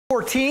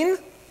14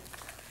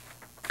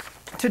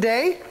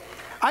 today.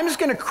 I'm just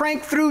going to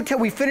crank through till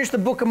we finish the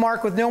book of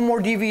Mark with no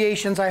more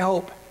deviations, I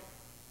hope.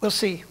 We'll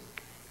see.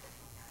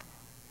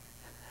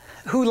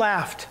 Who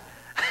laughed?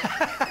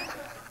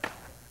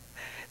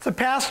 It's a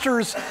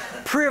pastor's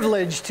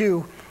privilege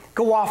to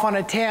go off on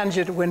a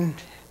tangent when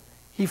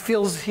he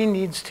feels he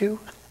needs to.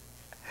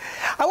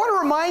 I want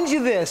to remind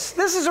you this.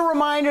 This is a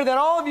reminder that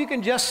all of you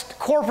can just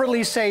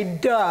corporately say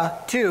duh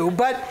too,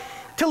 but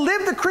to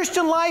live the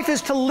Christian life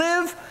is to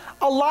live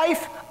a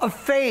life of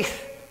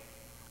faith,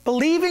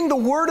 believing the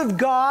Word of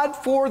God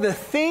for the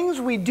things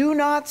we do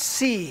not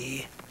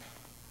see.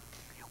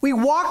 We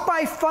walk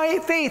by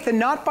faith and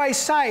not by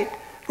sight,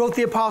 wrote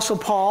the Apostle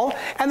Paul.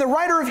 And the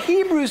writer of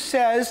Hebrews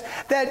says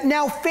that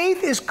now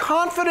faith is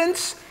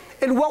confidence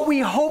in what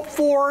we hope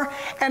for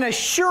and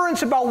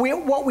assurance about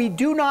what we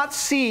do not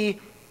see.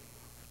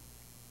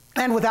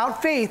 And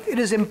without faith, it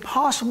is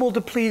impossible to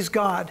please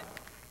God.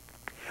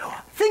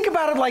 Think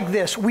about it like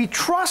this. We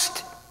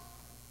trust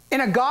in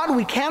a God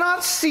we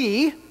cannot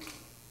see,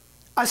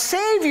 a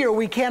Savior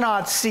we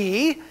cannot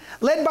see,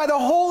 led by the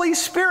Holy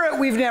Spirit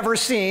we've never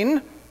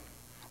seen.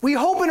 We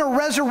hope in a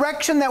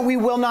resurrection that we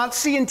will not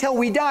see until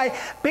we die,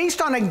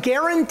 based on a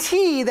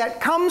guarantee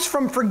that comes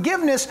from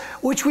forgiveness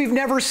which we've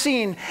never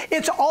seen.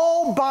 It's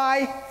all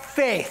by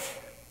faith.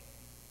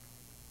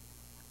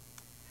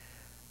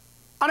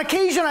 On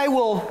occasion, I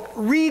will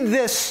read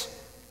this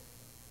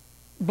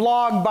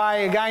blog by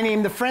a guy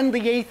named The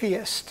Friendly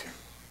Atheist.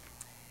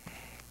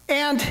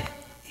 And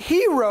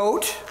he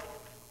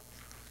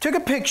took a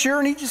picture,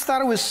 and he just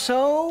thought it was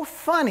so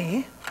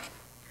funny.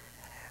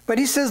 But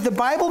he says the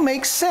Bible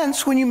makes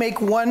sense when you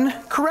make one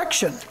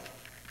correction.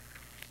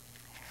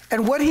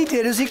 And what he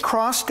did is he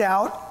crossed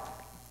out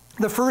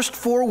the first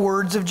 4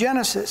 words of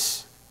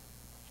Genesis.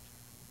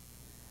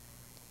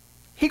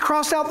 He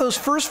crossed out those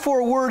first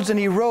 4 words and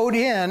he wrote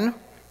in,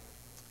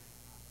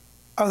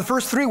 or the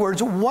first 3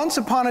 words, once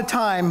upon a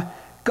time,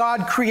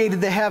 God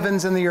created the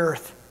heavens and the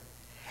earth.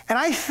 And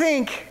I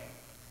think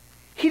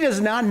he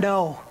does not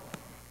know.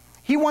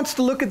 He wants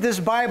to look at this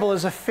Bible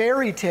as a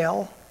fairy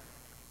tale,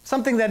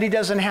 something that he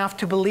doesn't have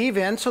to believe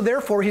in, so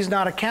therefore he's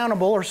not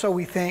accountable, or so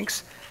he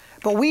thinks.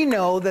 But we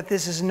know that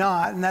this is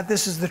not, and that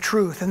this is the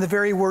truth and the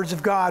very words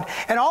of God.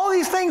 And all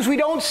these things we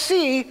don't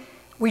see,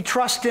 we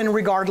trust in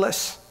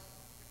regardless.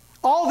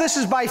 All this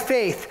is by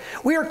faith.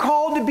 We are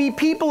called to be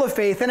people of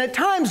faith, and at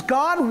times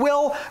God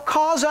will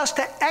cause us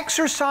to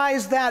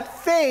exercise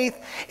that faith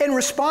in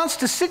response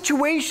to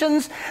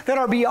situations that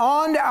are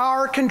beyond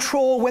our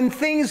control, when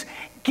things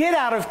get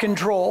out of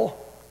control.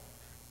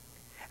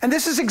 And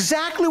this is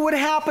exactly what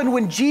happened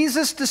when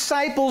Jesus'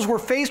 disciples were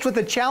faced with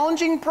a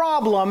challenging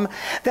problem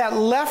that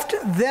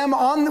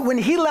when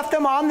he left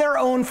them on their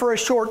own for a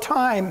short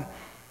time.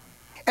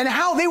 And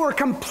how they were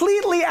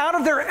completely out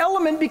of their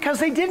element because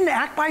they didn't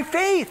act by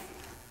faith.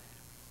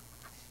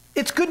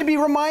 It's good to be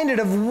reminded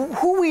of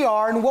who we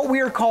are and what we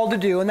are called to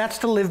do, and that's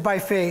to live by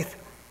faith.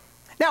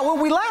 Now,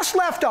 when we last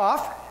left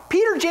off,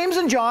 Peter, James,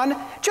 and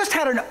John just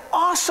had an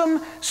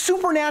awesome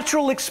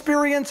supernatural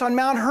experience on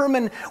Mount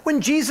Hermon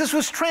when Jesus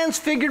was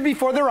transfigured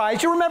before their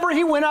eyes. You remember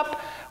he went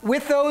up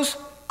with those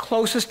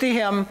closest to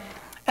him,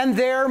 and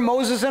there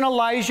Moses and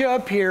Elijah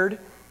appeared.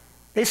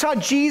 They saw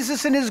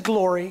Jesus in his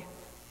glory.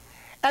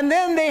 And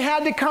then they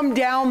had to come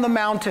down the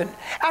mountain.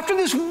 After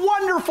this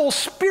wonderful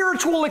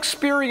spiritual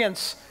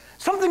experience,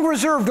 something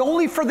reserved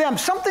only for them,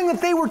 something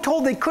that they were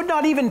told they could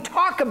not even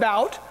talk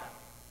about.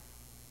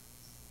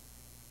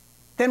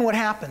 Then what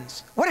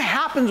happens? What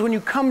happens when you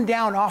come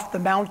down off the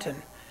mountain?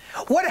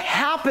 What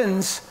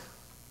happens,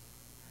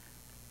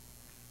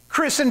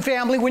 Chris and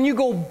family, when you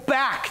go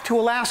back to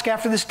Alaska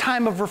after this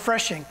time of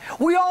refreshing?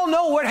 We all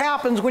know what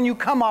happens when you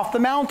come off the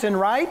mountain,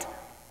 right?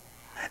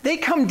 They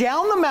come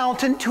down the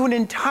mountain to an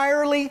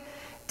entirely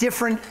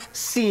different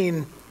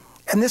scene.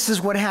 And this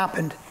is what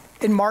happened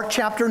in Mark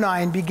chapter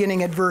 9,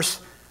 beginning at verse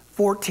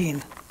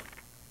 14.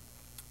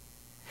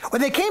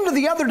 When they came to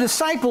the other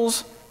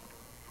disciples,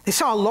 they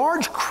saw a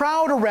large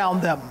crowd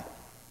around them,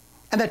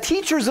 and the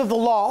teachers of the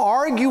law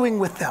arguing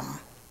with them.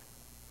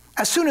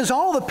 As soon as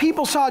all the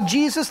people saw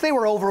Jesus, they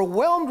were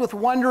overwhelmed with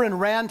wonder and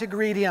ran to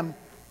greet him.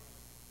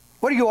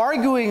 "What are you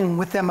arguing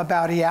with them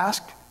about?" he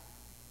asked.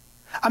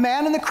 A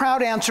man in the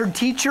crowd answered,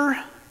 "Teacher,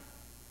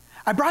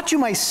 I brought you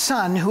my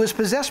son who is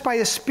possessed by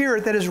a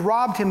spirit that has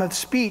robbed him of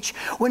speech.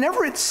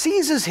 Whenever it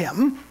seizes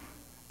him,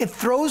 it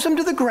throws him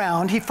to the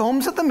ground. He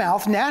foams at the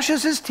mouth,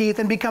 gnashes his teeth,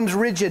 and becomes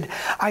rigid.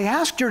 I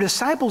asked your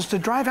disciples to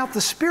drive out the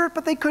spirit,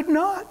 but they could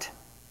not."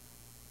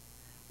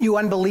 "You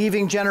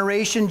unbelieving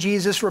generation,"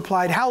 Jesus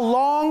replied, "how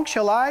long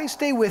shall I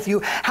stay with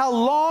you? How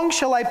long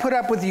shall I put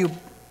up with you?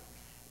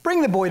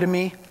 Bring the boy to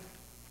me."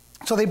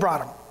 So they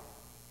brought him.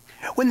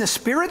 When the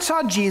spirit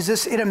saw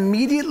Jesus, it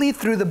immediately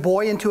threw the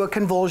boy into a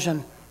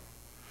convulsion.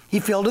 He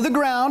fell to the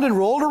ground and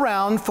rolled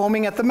around,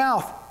 foaming at the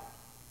mouth.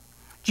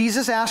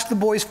 Jesus asked the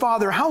boy's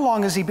father, "How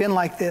long has he been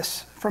like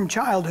this?" "From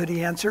childhood,"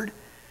 he answered.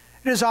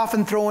 "It has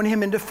often thrown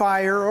him into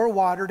fire or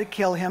water to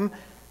kill him.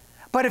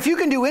 But if you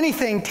can do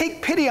anything,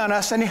 take pity on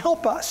us and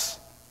help us."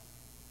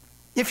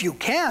 "If you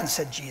can,"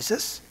 said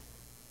Jesus,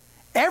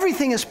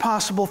 Everything is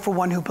possible for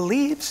one who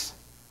believes.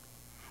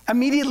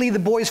 Immediately the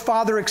boy's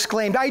father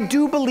exclaimed, I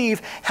do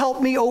believe.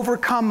 Help me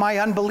overcome my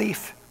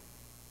unbelief.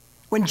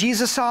 When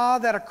Jesus saw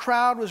that a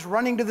crowd was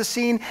running to the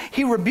scene,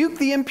 he rebuked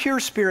the impure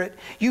spirit.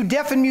 You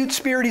deaf and mute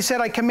spirit, he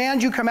said, I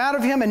command you, come out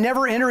of him and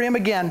never enter him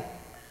again.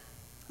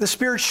 The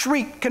spirit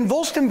shrieked,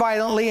 convulsed him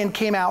violently, and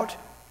came out.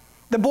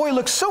 The boy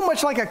looked so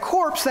much like a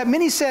corpse that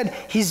many said,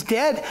 he's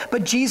dead.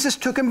 But Jesus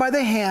took him by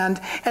the hand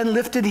and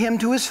lifted him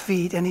to his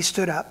feet, and he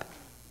stood up.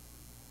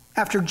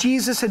 After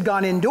Jesus had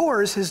gone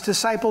indoors, his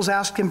disciples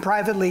asked him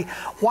privately,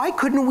 why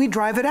couldn't we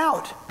drive it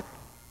out?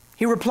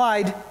 He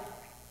replied,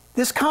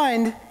 this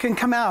kind can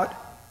come out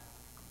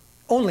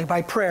only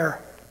by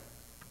prayer.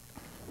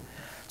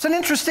 It's an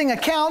interesting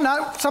account,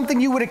 not something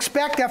you would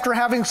expect after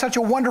having such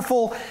a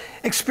wonderful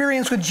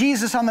experience with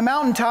Jesus on the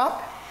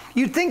mountaintop.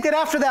 You'd think that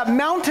after that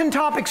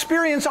mountaintop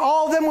experience,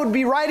 all of them would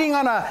be riding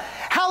on a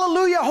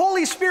hallelujah,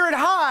 Holy Spirit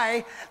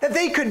high that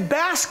they could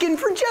bask in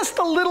for just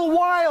a little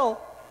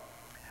while.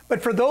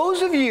 But for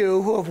those of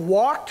you who have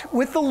walked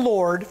with the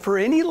Lord for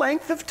any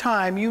length of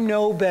time, you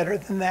know better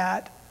than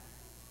that.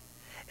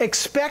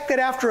 Expect that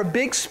after a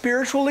big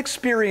spiritual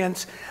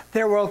experience,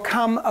 there will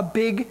come a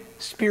big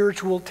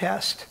spiritual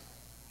test.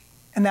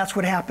 And that's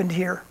what happened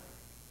here.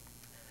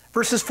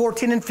 Verses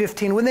 14 and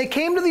 15, when they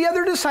came to the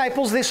other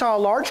disciples, they saw a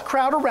large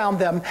crowd around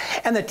them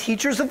and the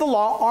teachers of the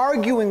law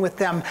arguing with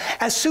them.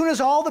 As soon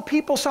as all the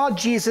people saw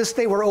Jesus,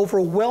 they were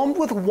overwhelmed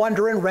with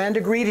wonder and ran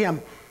to greet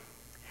him.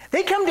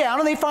 They come down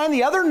and they find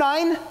the other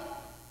 9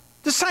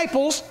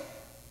 disciples.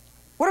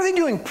 What are they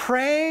doing?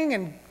 Praying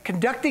and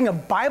conducting a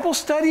Bible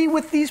study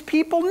with these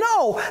people?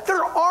 No,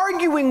 they're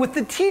arguing with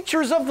the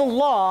teachers of the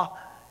law.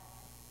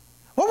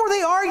 What were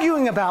they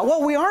arguing about?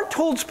 Well, we aren't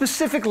told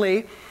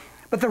specifically,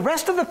 but the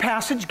rest of the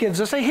passage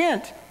gives us a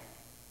hint.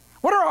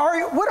 What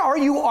are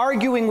you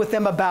arguing with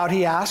them about,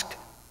 he asked.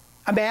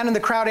 A man in the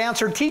crowd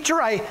answered,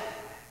 Teacher, I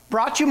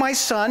brought you my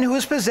son who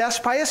is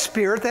possessed by a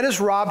spirit that has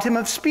robbed him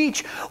of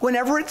speech.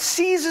 Whenever it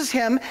seizes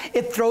him,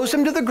 it throws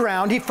him to the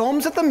ground. He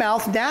foams at the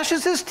mouth,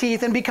 gnashes his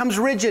teeth, and becomes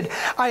rigid.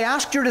 I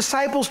asked your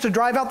disciples to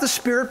drive out the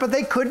spirit, but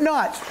they could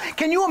not.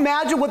 Can you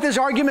imagine what this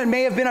argument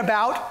may have been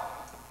about?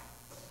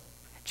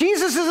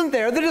 Jesus isn't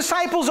there, the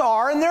disciples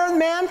are, and their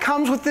man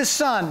comes with this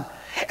son.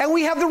 And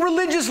we have the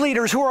religious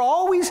leaders who are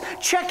always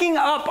checking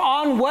up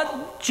on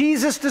what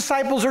Jesus'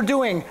 disciples are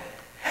doing.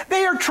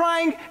 They are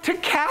trying to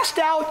cast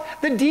out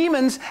the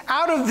demons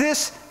out of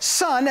this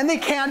son, and they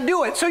can't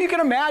do it. So you can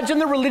imagine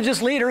the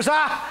religious leaders,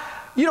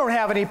 you don't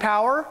have any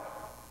power.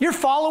 You're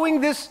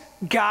following this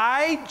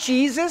guy,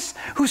 Jesus,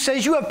 who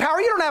says you have power.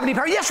 You don't have any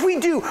power. Yes, we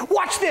do.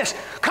 Watch this.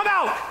 Come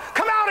out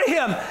of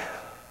him.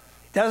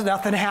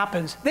 Nothing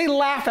happens. They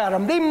laugh at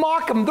him. They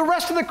mock him. The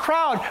rest of the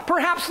crowd,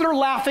 perhaps they're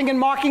laughing and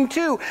mocking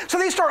too. So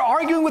they start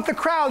arguing with the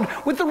crowd,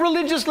 with the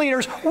religious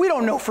leaders. We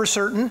don't know for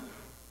certain.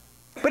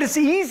 But it's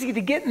easy to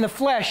get in the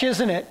flesh,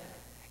 isn't it?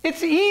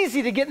 It's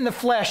easy to get in the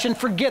flesh and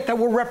forget that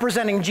we're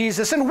representing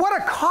Jesus. And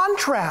what a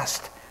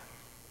contrast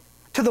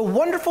to the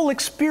wonderful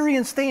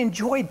experience they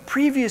enjoyed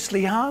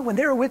previously, when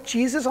they were with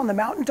Jesus on the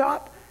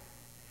mountaintop,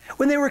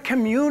 when they were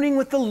communing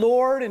with the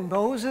Lord and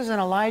Moses and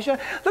Elijah.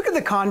 Look at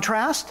the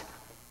contrast.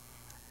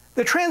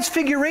 The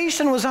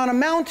transfiguration was on a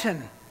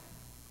mountain.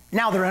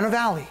 Now they're in a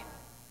valley.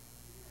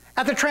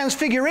 At the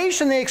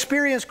transfiguration, they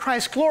experienced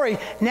Christ's glory.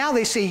 Now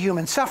they see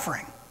human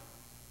suffering.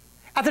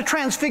 At the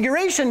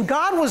transfiguration,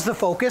 God was the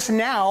focus.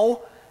 Now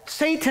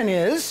Satan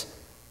is.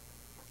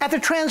 At the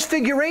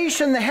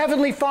transfiguration, the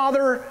heavenly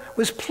Father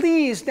was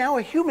pleased. Now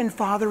a human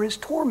father is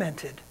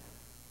tormented.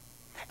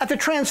 At the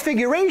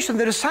transfiguration,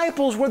 the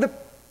disciples were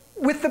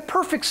with the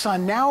perfect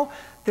son. Now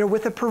they're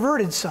with a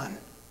perverted son.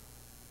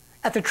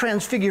 At the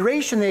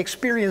transfiguration, they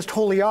experienced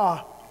holy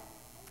awe.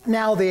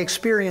 Now they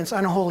experience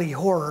unholy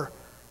horror.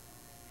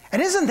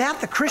 And isn't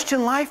that the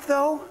Christian life,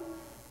 though?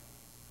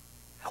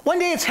 One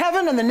day it's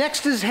heaven and the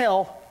next is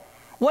hell.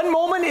 One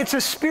moment it's a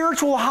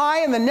spiritual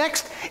high and the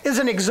next is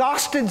an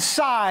exhausted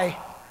sigh.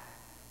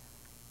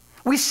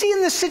 We see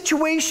in this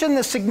situation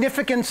the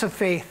significance of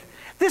faith.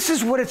 This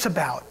is what it's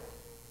about.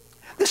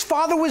 This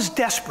father was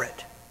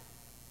desperate.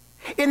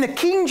 In the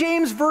King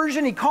James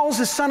Version, he calls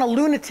his son a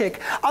lunatic.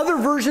 Other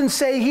versions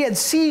say he had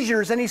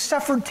seizures and he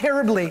suffered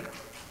terribly.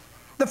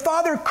 The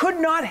father could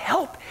not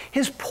help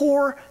his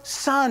poor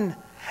son,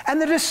 and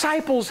the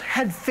disciples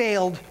had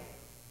failed.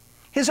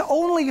 His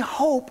only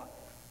hope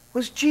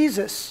was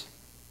Jesus.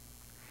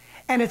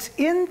 And it's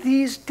in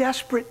these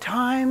desperate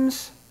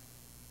times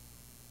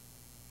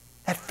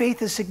that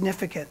faith is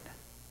significant.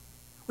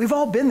 We've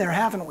all been there,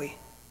 haven't we?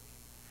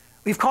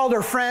 We've called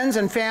our friends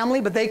and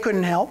family, but they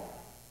couldn't help.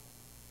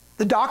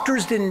 The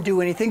doctors didn't do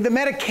anything. The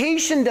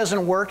medication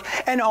doesn't work.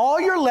 And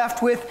all you're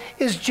left with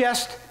is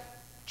just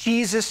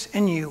Jesus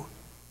and you.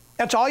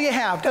 That's all you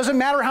have. Doesn't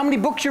matter how many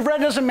books you've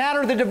read. Doesn't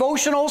matter the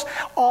devotionals.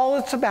 All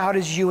it's about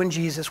is you and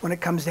Jesus when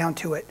it comes down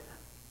to it.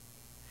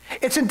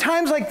 It's in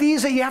times like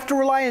these that you have to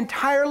rely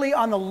entirely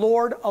on the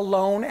Lord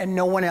alone and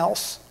no one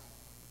else.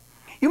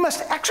 You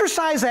must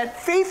exercise that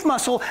faith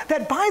muscle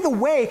that, by the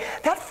way,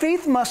 that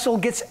faith muscle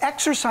gets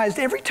exercised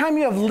every time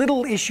you have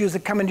little issues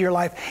that come into your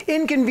life.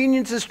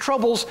 Inconveniences,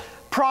 troubles,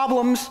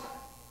 problems.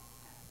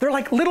 They're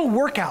like little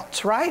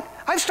workouts, right?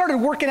 I've started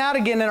working out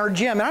again in our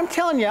gym, and I'm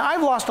telling you,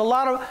 I've lost a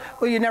lot of,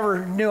 well, you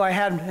never knew I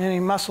had any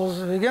muscles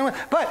to begin with,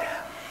 but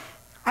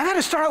I've had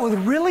to start out with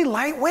really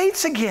light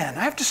weights again.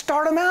 I have to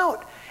start them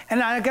out.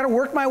 And I've got to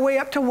work my way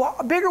up to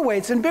bigger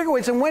weights. And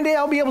one day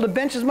I'll be able to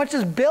bench as much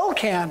as Bill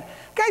can.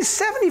 The guy's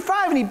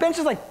 75 and he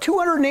benches like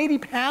 280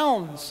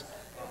 pounds.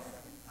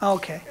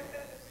 Okay.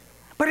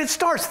 But it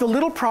starts. The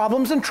little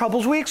problems and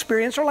troubles we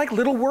experience are like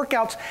little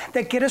workouts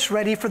that get us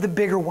ready for the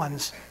bigger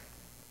ones.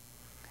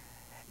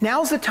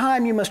 Now's the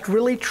time you must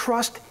really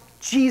trust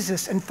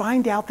Jesus and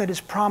find out that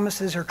his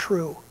promises are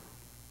true.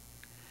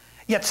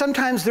 Yet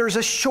sometimes there's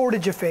a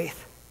shortage of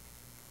faith.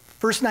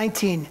 Verse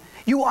 19.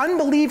 You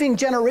unbelieving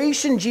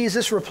generation,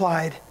 Jesus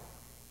replied,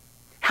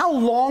 how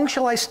long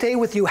shall I stay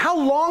with you? How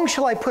long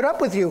shall I put up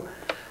with you?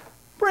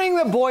 Bring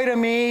the boy to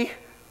me.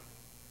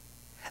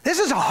 This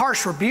is a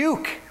harsh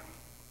rebuke.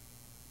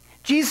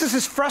 Jesus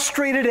is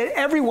frustrated at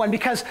everyone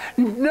because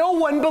no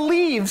one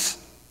believes.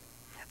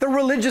 The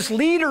religious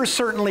leaders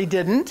certainly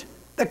didn't.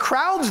 The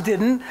crowds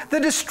didn't.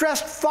 The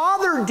distressed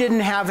father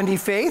didn't have any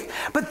faith.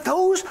 But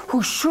those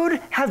who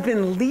should have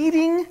been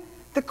leading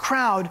the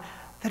crowd,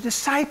 the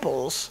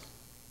disciples,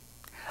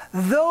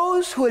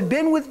 those who had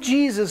been with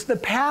Jesus the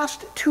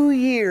past 2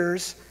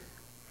 years,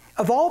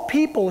 of all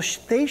people,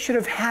 they should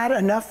have had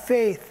enough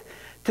faith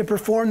to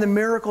perform the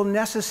miracle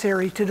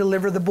necessary to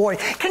deliver the boy.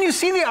 Can you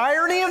see the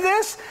irony of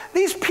this?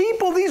 These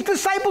people, these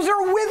disciples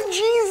are with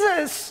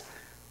Jesus.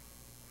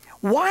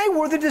 Why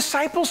were the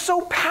disciples so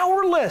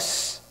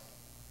powerless?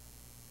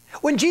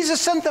 When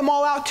Jesus sent them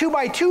all out 2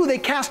 by 2, they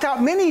cast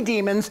out many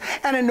demons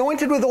and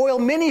anointed with oil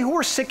many who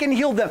were sick and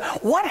healed them.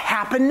 What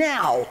happened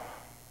now?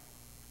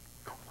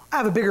 I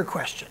have a bigger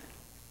question.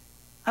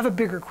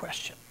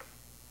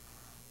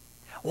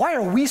 Why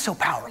are we so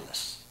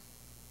powerless?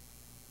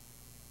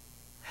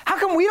 How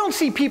come we don't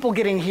see people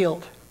getting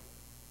healed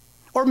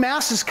or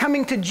masses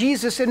coming to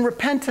Jesus in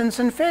repentance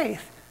and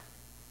faith?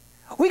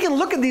 We can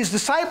look at these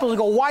disciples and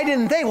go, why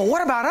didn't they? Well,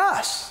 what about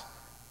us?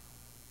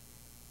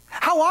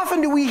 How often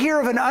do we hear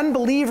of an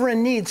unbeliever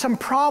in need, some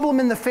problem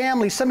in the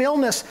family, some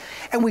illness,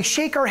 and we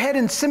shake our head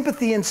in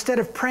sympathy instead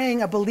of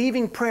praying a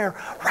believing prayer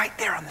right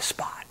there on the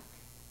spot?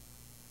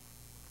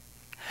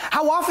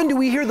 How often do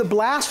we hear the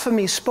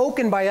blasphemy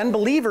spoken by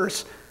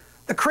unbelievers,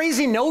 the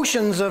crazy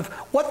notions of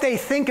what they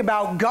think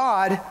about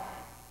God,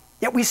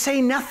 yet we say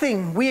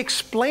nothing, we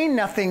explain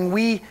nothing,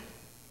 we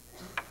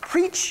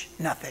preach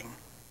nothing?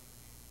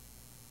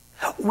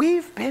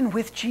 We've been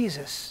with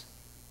Jesus.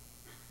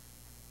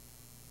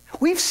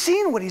 We've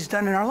seen what he's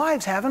done in our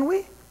lives, haven't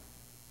we?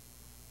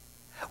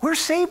 We're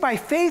saved by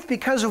faith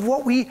because of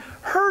what we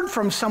heard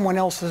from someone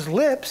else's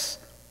lips.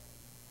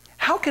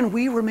 How can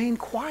we remain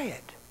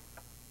quiet?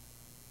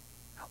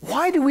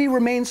 Why do we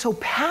remain so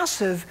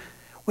passive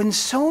when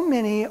so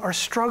many are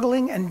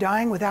struggling and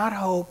dying without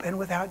hope and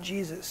without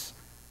Jesus?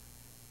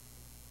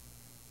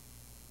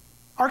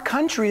 Our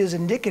country is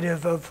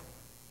indicative of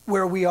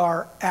where we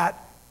are at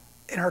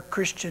in our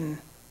Christian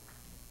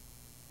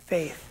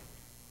faith.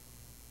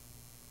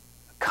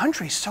 The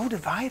country's so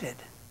divided.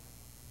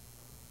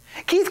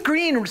 Keith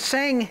Green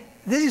sang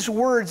these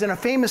words in a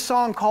famous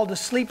song called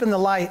 "Asleep in the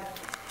Light,"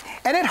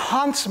 and it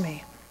haunts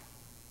me.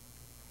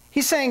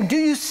 He's saying, do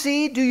you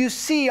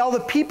see all the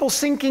people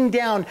sinking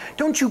down?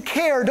 Don't you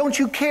care?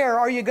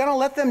 Are you going to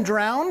let them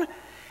drown?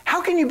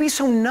 How can you be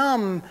so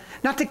numb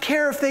not to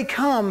care if they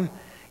come?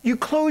 You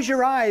close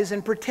your eyes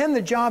and pretend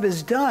the job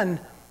is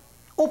done.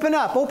 Open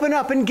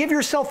up and give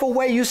yourself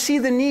away. You see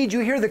the need,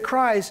 you hear the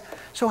cries.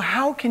 So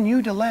how can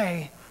you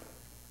delay?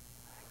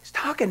 He's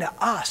talking to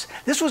us.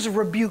 This was a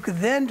rebuke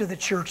then to the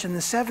church in the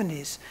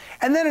 70s.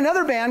 And then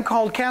another band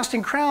called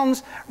Casting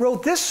Crowns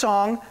wrote this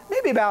song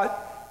maybe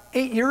about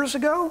 8 years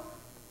ago.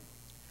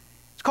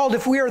 It's called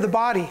 "If We Are the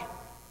Body."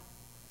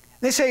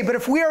 They say, but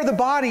if we are the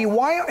body,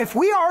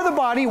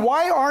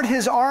 why aren't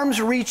his arms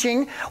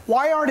reaching?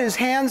 Why aren't his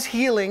hands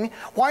healing?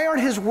 Why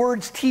aren't his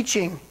words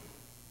teaching?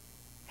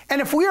 And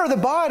if we are the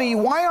body,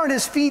 why aren't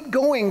his feet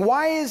going?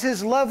 Why is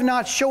his love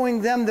not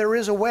showing them there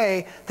is a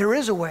way? There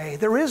is a way.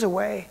 There is a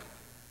way.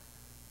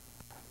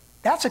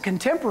 That's a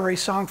contemporary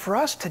song for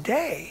us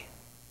today.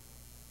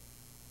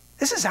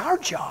 This is our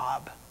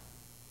job.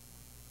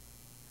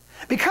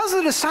 Because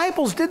the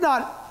disciples did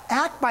not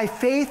act by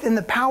faith in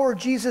the power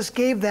Jesus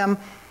gave them,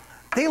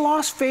 they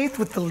lost faith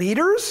with the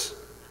leaders,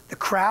 the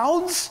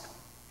crowds,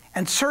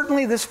 and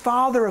certainly this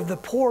father of the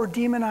poor,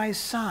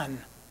 demonized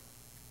son.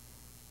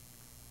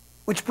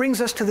 Which brings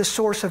us to the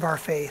source of our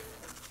faith.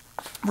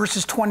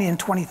 Verses 20 and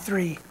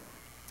 23.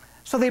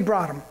 So they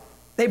brought him.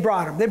 They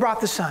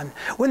brought the son.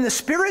 When the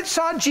spirit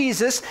saw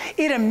Jesus,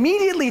 it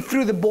immediately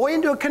threw the boy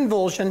into a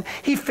convulsion.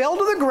 He fell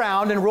to the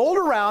ground and rolled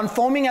around,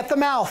 foaming at the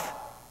mouth.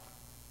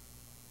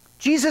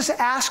 Jesus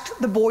asked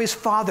the boy's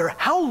father,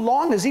 how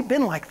long has he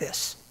been like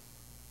this?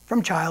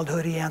 From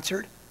childhood, he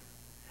answered.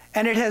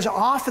 and it has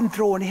often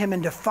thrown him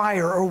into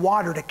fire or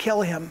water to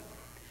kill him.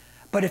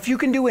 But if you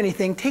can do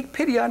anything, take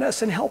pity on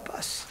us and help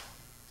us.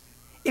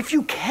 If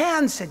you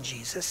can, said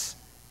Jesus,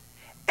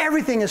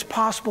 everything is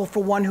possible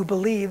for one who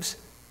believes.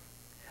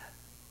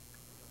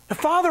 The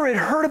Father had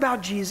heard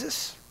about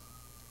Jesus,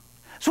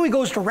 so he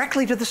goes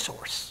directly to the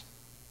source.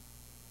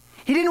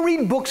 He didn't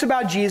read books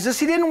about Jesus.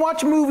 He didn't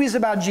watch movies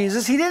about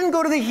Jesus. He didn't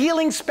go to the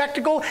healing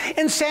spectacle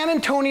in San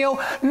Antonio,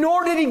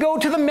 nor did he go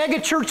to the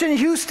mega church in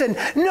Houston.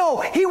 No,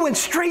 he went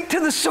straight to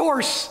the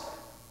source.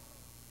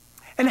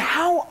 And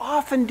how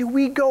often do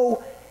we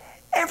go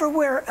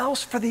everywhere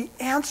else for the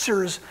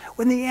answers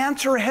when the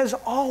answer has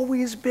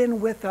always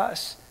been with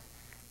us?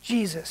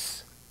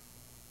 Jesus.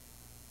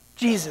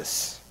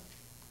 Jesus.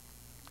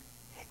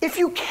 If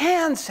you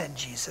can, said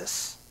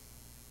Jesus,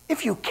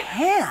 if you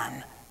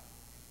can,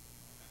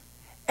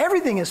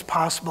 everything is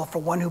possible for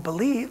one who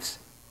believes.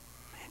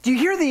 Do you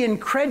hear the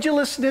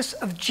incredulousness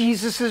of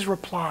Jesus'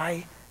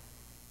 reply?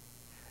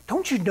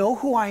 Don't you know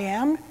who I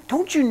am?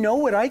 Don't you know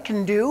what I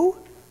can do?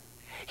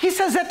 He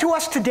says that to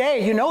us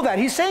today. You know that.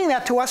 He's saying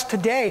that to us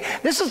today.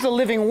 This is the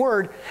living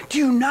word. Do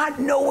you not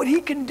know what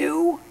he can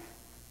do?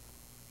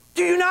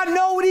 Do you not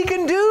know what he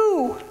can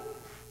do?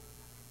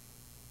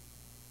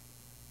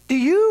 Do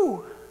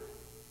you?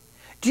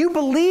 Do you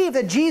believe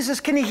that Jesus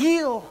can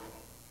heal?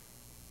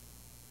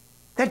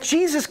 That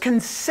Jesus can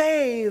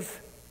save?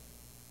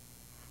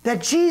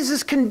 That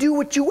Jesus can do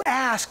what you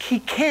ask? He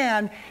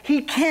can.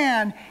 He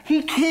can.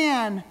 He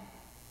can.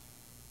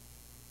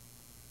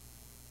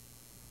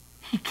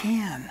 He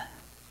can.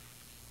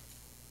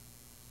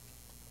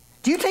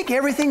 Do you take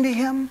everything to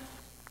him?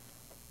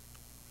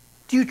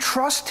 Do you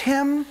trust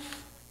him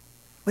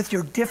with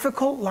your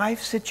difficult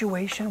life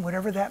situation,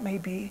 whatever that may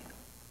be?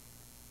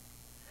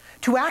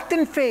 To act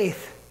in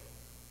faith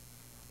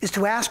is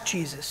to ask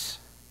Jesus,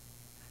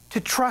 to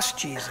trust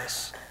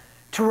Jesus,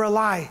 to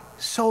rely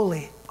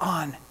solely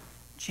on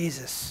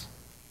Jesus.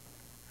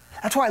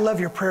 That's why I love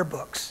your prayer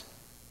books.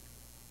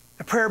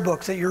 The prayer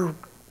books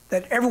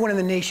that everyone in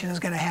the nation is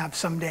going to have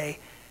someday,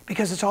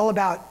 because it's all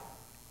about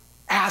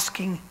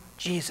asking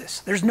Jesus.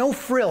 There's no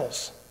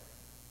frills.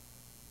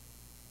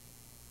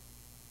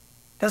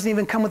 Doesn't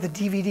even come with a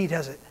DVD,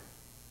 does it?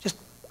 Just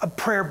a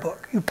prayer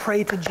book. You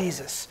pray to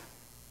Jesus.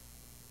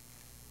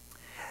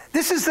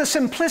 This is the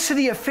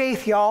simplicity of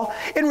faith, y'all.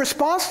 In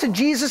response to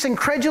Jesus'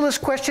 incredulous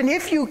question,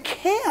 if you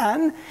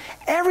can,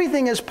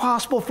 everything is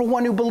possible for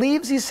one who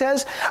believes, he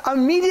says.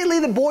 Immediately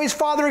the boy's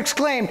father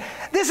exclaimed,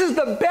 this is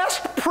the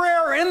best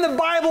prayer in the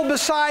Bible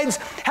besides,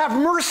 have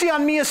mercy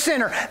on me, a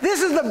sinner.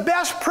 This is the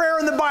best prayer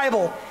in the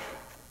Bible.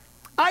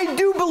 I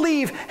do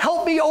believe,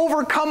 help me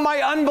overcome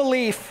my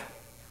unbelief.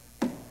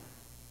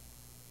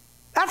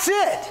 That's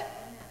it.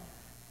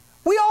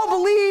 We all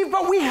believe,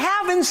 but we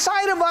have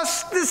inside of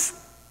us this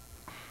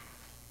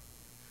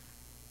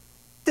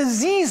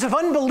disease of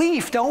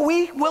unbelief, don't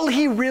we? Will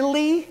he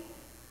really?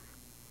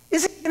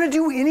 Is he going to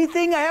do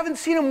anything? I haven't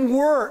seen him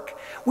work.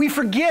 We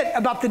forget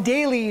about the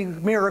daily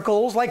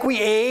miracles, like we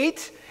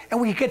ate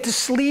and we get to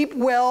sleep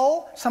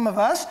well, some of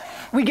us.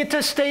 We get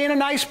to stay in a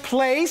nice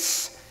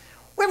place.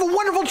 We have a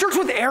wonderful church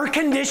with air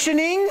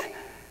conditioning.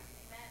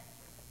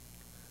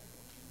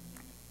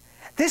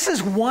 This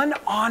is one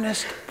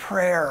honest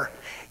prayer.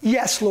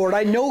 Yes, Lord,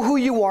 I know who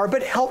you are,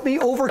 but help me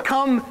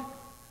overcome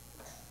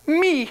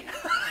me.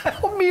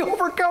 Help me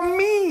overcome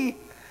me.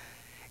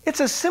 It's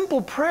a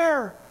simple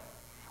prayer.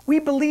 We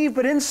believe,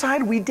 but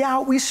inside we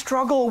doubt, we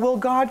struggle. Will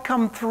God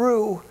come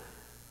through?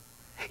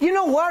 You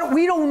know what?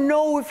 We don't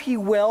know if he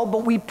will,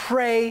 but we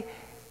pray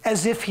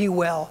as if he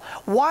will.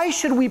 Why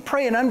should we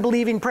pray an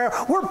unbelieving prayer?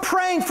 We're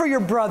praying for your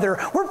brother.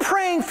 We're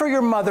praying for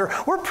your mother.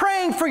 We're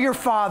praying for your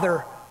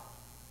father.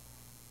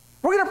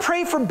 We're going to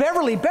pray for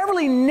Beverly.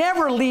 Beverly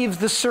never leaves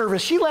the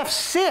service. She left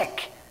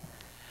sick.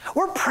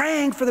 We're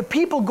praying for the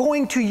people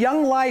going to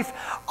Young Life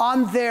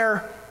on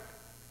their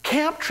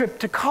camp trip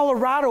to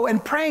Colorado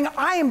and praying.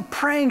 I am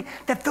praying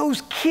that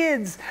those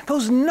kids,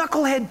 those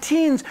knucklehead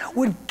teens,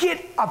 would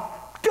get a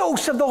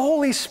dose of the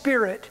Holy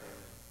Spirit.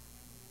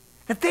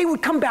 That they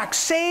would come back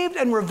saved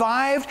and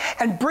revived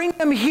and bring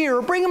them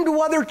here, bring them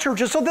to other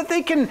churches so that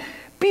they can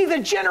be the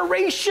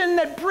generation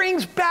that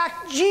brings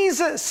back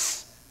Jesus.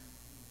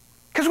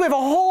 Because we have a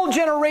whole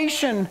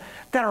generation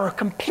that are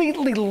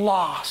completely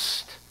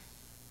lost.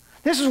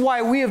 This is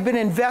why we have been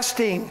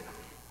investing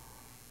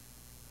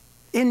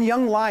in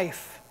Young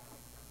Life.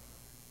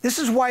 This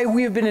is why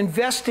we have been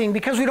investing,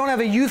 because we don't have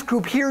a youth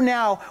group here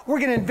now. We're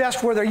going to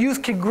invest where their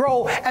youth can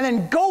grow and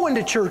then go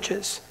into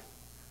churches.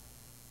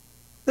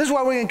 This is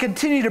why we're going to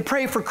continue to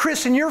pray for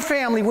Chris and your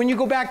family when you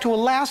go back to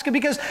Alaska,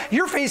 because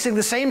you're facing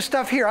the same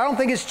stuff here. I don't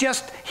think it's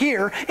just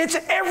here. It's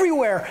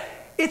everywhere.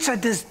 It's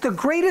the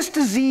greatest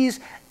disease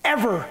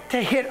ever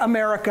to hit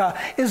America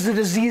is the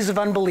disease of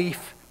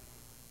unbelief.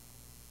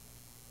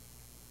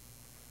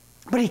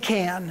 But he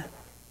can.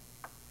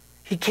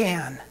 He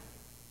can.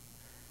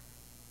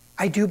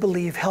 I do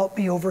believe, help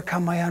me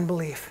overcome my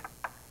unbelief.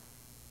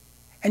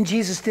 And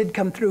Jesus did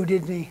come through,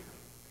 didn't he?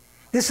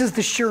 This is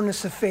the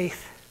sureness of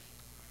faith.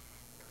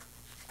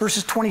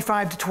 Verses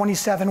 25 to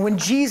 27. When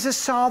Jesus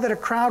saw that a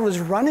crowd was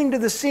running to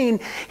the scene,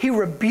 he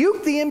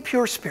rebuked the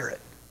impure spirit.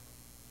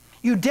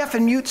 You deaf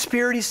and mute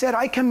spirit, he said,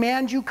 I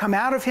command you, come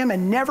out of him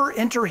and never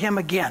enter him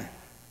again.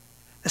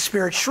 The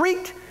spirit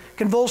shrieked,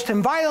 convulsed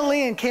him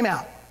violently, and came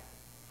out.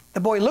 The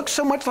boy looked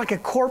so much like a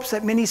corpse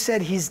that many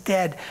said he's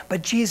dead,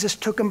 but Jesus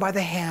took him by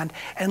the hand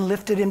and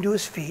lifted him to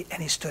his feet,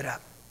 and he stood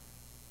up.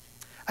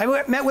 I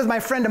met with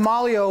my friend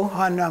Amalio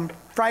on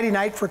Friday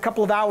night for a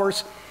couple of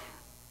hours,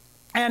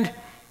 and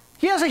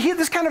he has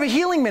this kind of a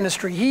healing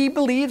ministry. He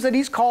believes that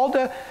he's called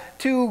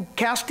to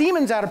cast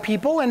demons out of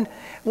people, and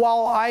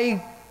while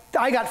I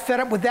got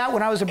fed up with that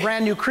when I was a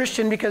brand new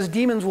Christian because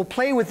demons will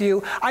play with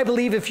you, I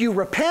believe if you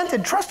repent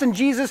and trust in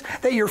Jesus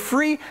that you're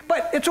free,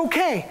 but it's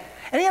okay.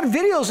 And he had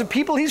videos of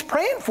people he's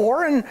praying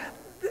for, and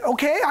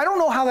okay, I don't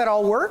know how that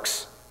all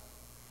works.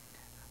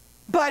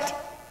 But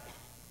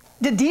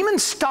did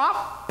demons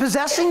stop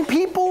possessing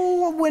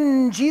people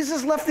when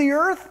Jesus left the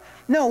earth?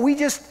 No, we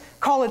just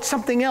call it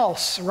something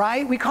else,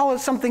 right? We call it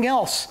something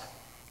else.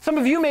 Some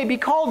of you may be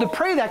called to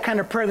pray that kind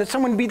of prayer, that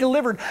someone be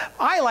delivered.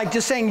 I like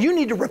just saying, you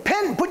need to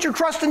repent and put your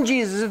trust in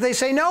Jesus. If they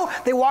say no,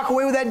 they walk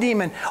away with that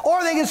demon.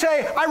 Or they can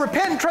say, I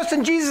repent and trust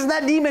in Jesus, and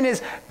that demon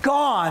is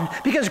gone.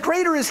 Because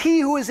greater is he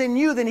who is in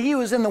you than he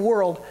who is in the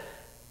world.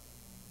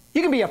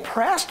 You can be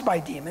oppressed by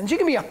demons. You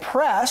can be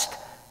oppressed.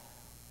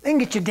 They can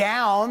get you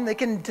down. They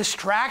can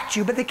distract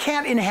you, but they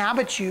can't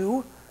inhabit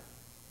you.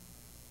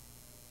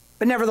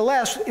 But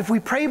nevertheless, if we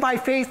pray by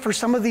faith for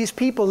some of these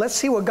people, let's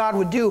see what God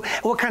would do,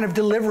 what kind of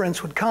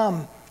deliverance would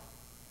come.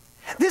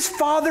 This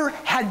father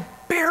had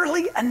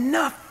barely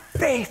enough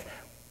faith,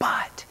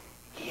 but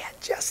he had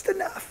just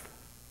enough.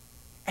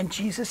 And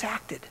Jesus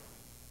acted.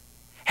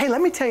 Hey,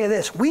 let me tell you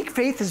this. Weak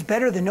faith is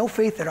better than no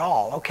faith at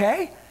all,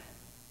 okay?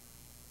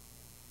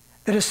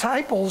 The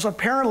disciples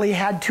apparently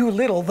had too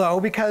little, though,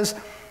 because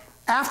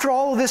after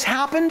all of this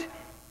happened,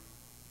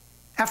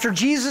 after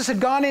Jesus had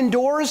gone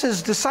indoors,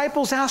 his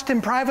disciples asked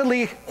him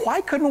privately,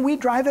 why couldn't we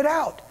drive it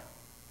out?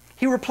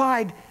 He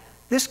replied,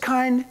 this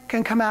kind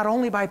can come out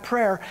only by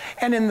prayer.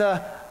 And in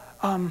the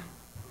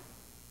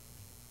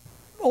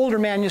older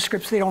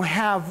manuscripts, they don't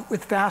have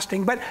with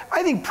fasting. But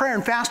I think prayer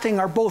and fasting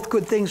are both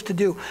good things to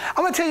do.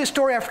 I'm going to tell you a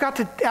story. I forgot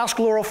to ask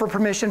Laurel for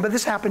permission, but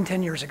this happened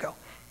 10 years ago.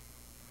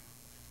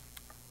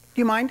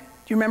 Do you mind? Do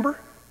you remember?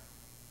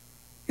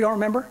 You don't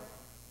remember?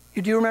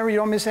 You do remember? You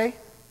don't want me to say?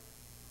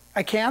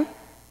 I can?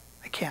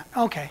 I can't.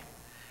 Okay.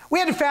 We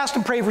had to fast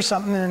and pray for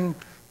something, and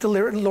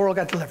Laurel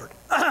got delivered.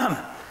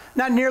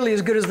 Not nearly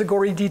as good as the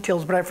gory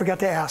details, but I forgot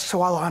to ask,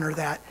 so I'll honor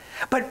that.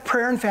 But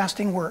prayer and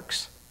fasting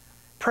works.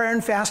 Prayer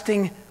and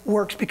fasting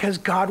works because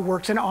God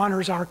works and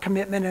honors our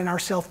commitment and our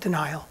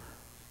self-denial.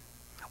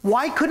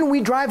 Why couldn't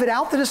we drive it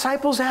out? The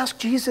disciples asked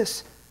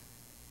Jesus.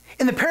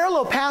 In the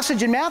parallel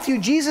passage in Matthew,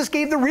 Jesus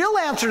gave the real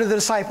answer to the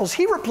disciples.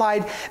 He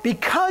replied,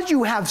 because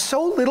you have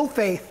so little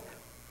faith,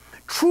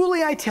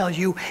 truly I tell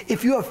you,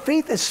 if you have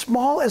faith as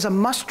small as a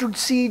mustard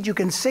seed, you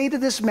can say to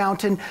this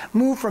mountain,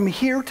 move from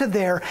here to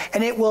there,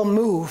 and it will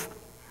move.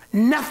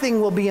 Nothing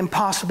will be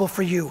impossible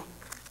for you.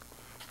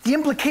 The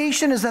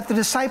implication is that the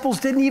disciples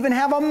didn't even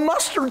have a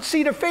mustard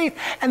seed of faith,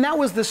 and that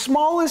was the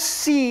smallest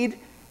seed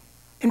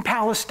in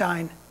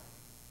Palestine.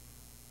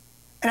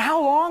 And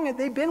how long had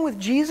they been with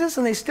Jesus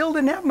and they still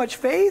didn't have much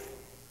faith?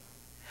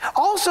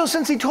 Also,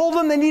 since he told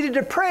them they needed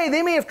to pray,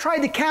 they may have tried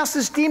to cast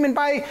this demon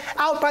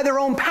out by their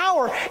own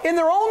power, in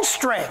their own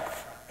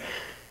strength.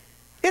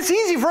 It's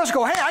easy for us to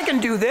go, hey, I can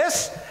do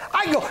this.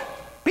 I can go,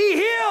 be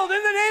healed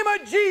in the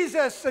name of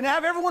Jesus, and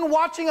have everyone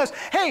watching us.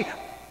 Hey,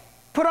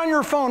 put on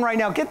your phone right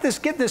now. Get this.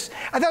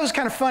 I thought it was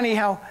kind of funny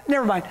how,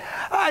 never mind.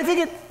 I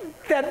think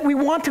that we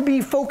want to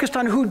be focused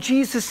on who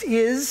Jesus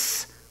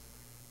is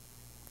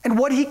and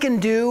what he can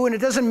do, and it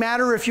doesn't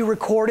matter if you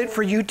record it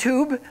for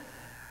YouTube,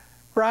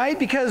 right?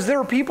 Because there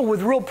are people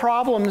with real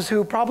problems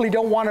who probably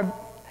don't want to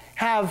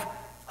have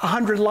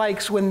 100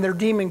 likes when their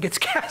demon gets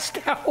cast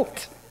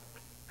out.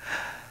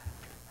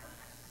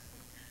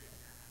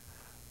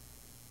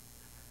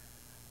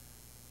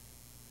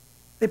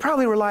 They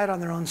probably relied on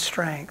their own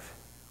strength.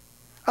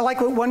 I like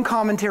what one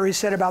commentary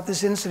said about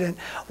this incident.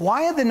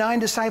 Why had the 9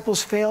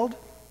 disciples failed?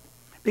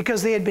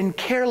 Because they had been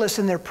careless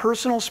in their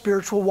personal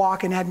spiritual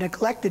walk and had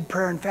neglected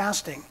prayer and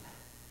fasting.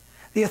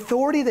 The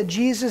authority that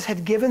Jesus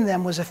had given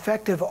them was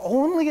effective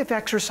only if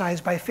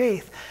exercised by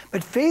faith,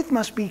 but faith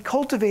must be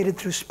cultivated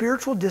through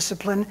spiritual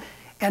discipline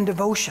and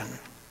devotion.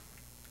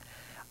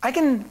 I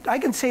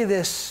can say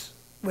this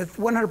with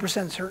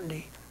 100%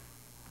 certainty.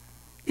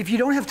 If you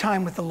don't have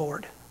time with the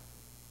Lord,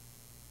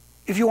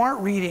 if you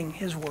aren't reading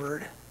his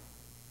word,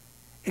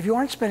 if you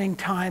aren't spending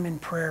time in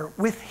prayer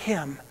with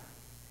him,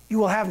 you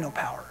will have no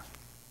power.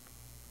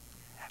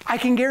 I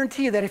can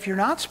guarantee you that if you're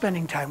not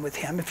spending time with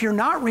him, if you're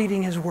not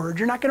reading his word,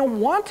 you're not going to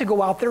want to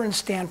go out there and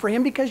stand for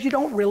him because you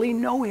don't really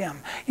know him.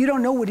 You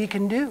don't know what he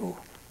can do.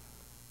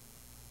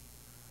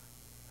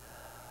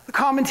 The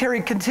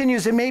commentary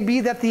continues, it may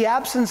be that the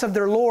absence of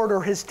their Lord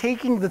or his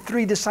taking the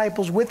 3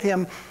 disciples with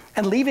him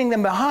and leaving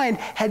them behind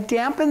had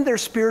dampened their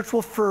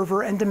spiritual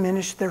fervor and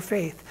diminished their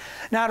faith.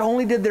 Not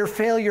only did their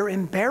failure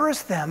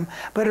embarrass them,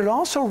 but it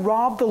also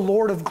robbed the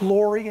Lord of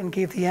glory and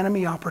gave the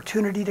enemy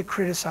opportunity to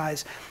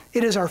criticize.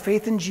 It is our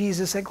faith in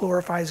Jesus that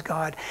glorifies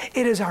God.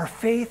 It is our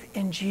faith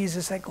in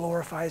Jesus that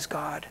glorifies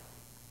God.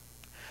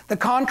 The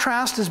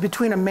contrast is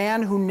between a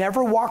man who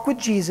never walked with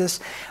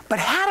Jesus, but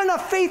had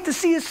enough faith to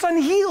see his son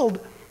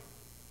healed,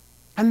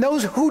 and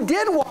those who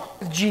did walk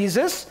with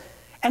Jesus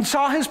and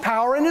saw his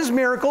power and his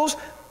miracles,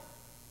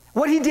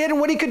 what he did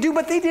and what he could do,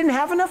 but they didn't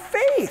have enough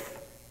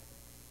faith.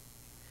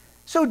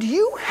 So do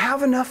you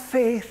have enough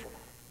faith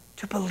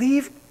to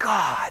believe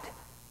God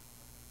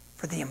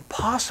for the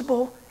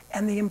impossible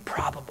and the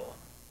improbable?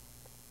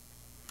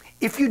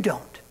 If you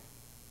don't,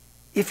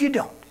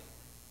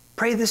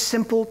 pray this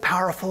simple,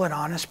 powerful, and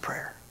honest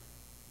prayer.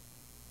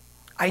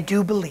 I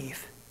do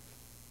believe.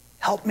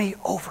 Help me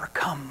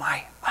overcome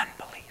my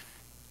unbelief.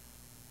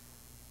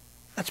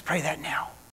 Let's pray that now.